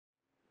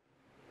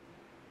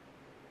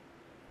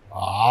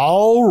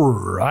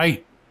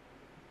right.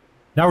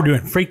 Now we're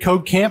doing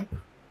FreeCodeCamp,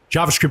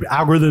 JavaScript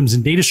algorithms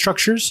and data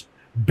structures,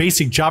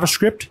 basic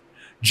JavaScript,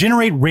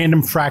 generate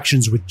random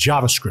fractions with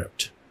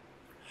JavaScript.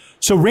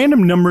 So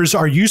random numbers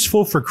are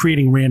useful for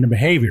creating random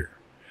behavior.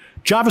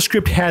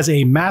 JavaScript has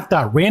a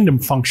Math.random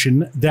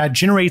function that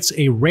generates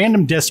a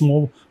random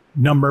decimal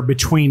number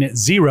between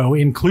 0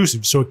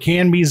 inclusive, so it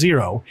can be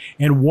 0,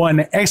 and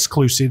 1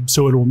 exclusive,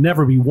 so it will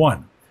never be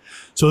 1.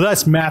 So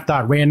thus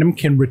Math.random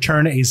can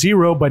return a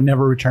 0 but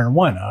never return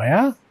 1. Oh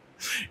yeah?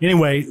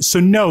 Anyway, so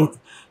note,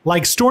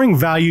 like storing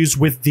values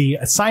with the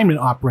assignment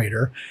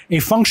operator,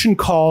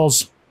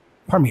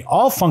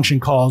 all function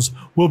calls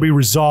will be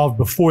resolved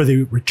before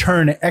the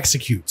return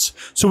executes.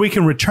 So we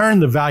can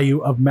return the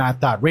value of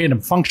Math.random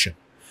function.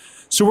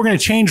 So we're going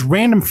to change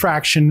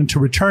randomFraction to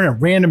return a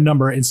random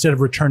number instead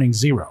of returning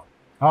 0.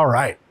 All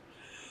right.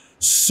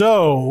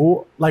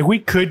 So like we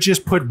could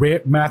just put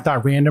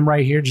Math.random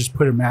right here. Just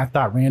put a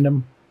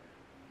Math.random.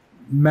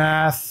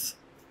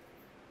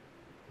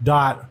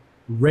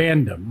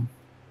 Math.random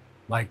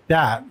like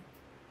that.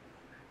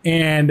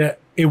 And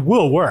it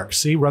will work.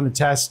 See, run the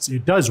tests.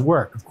 It does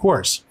work, of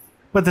course.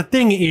 But the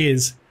thing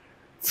is,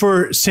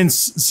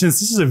 since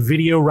this is a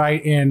video,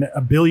 right, and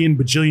a billion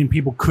bajillion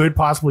people could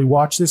possibly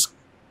watch this,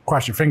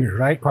 cross your fingers,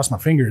 right? Cross my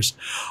fingers.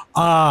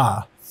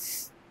 One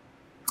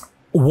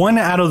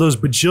out of those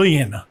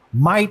bajillion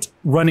might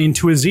run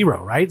into a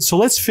 0, right? So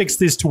let's fix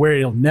this to where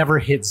it'll never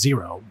hit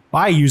 0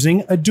 by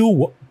using a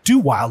do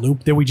while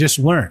loop that we just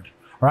learned,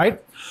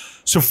 right?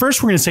 So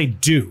first we're going to say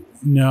do.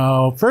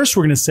 No, first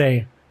we're going to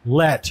say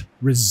let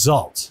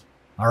result.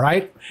 All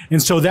right.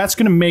 And so that's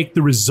going to make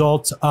the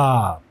result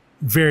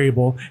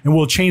variable, and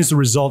we'll change the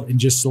result in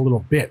just a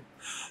little bit.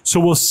 So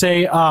we'll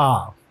say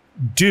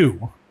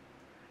do,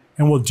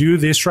 and we'll do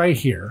this right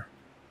here.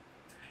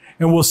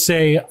 And we'll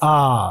say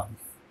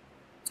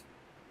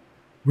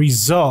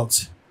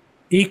result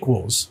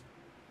equals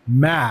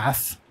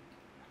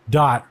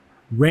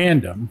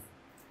math.random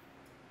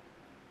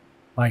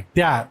like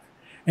that.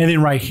 And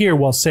then right here,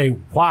 we'll say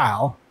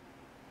while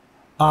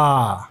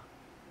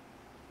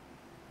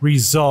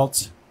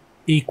result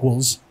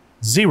equals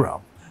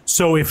 0.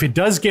 So if it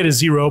does get a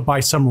 0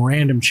 by some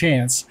random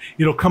chance,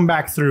 it'll come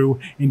back through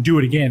and do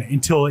it again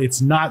until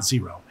it's not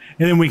 0.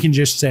 And then we can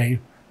just say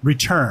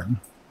return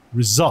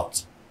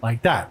result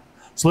like that.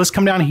 So let's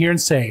come down here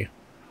and say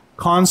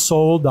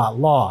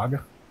console.log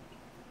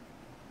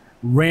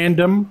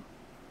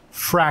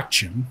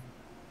randomFraction,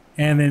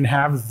 and then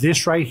have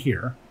this right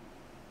here.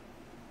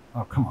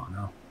 Oh, come on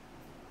now.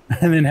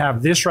 And then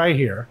have this right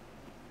here.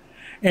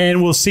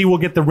 And we'll see, we'll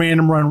get the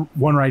random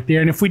one right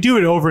there. And if we do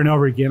it over and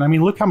over again, I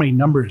mean, look how many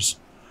numbers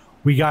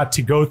we got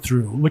to go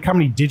through. Look how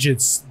many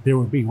digits there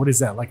would be. What is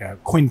that, like a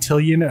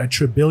quintillion, a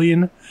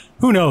trillion?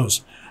 Who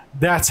knows?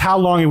 That's how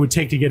long it would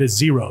take to get a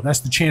 0. That's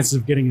the chances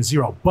of getting a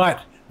 0.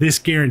 But this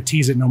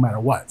guarantees it no matter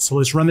what. So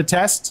let's run the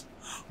test.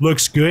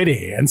 Looks good,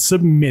 and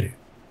submit it.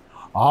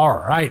 All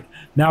right.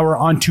 Now we're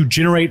on to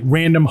generate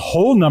random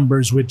whole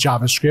numbers with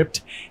JavaScript.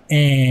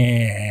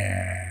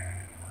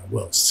 And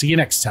we'll see you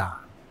next time.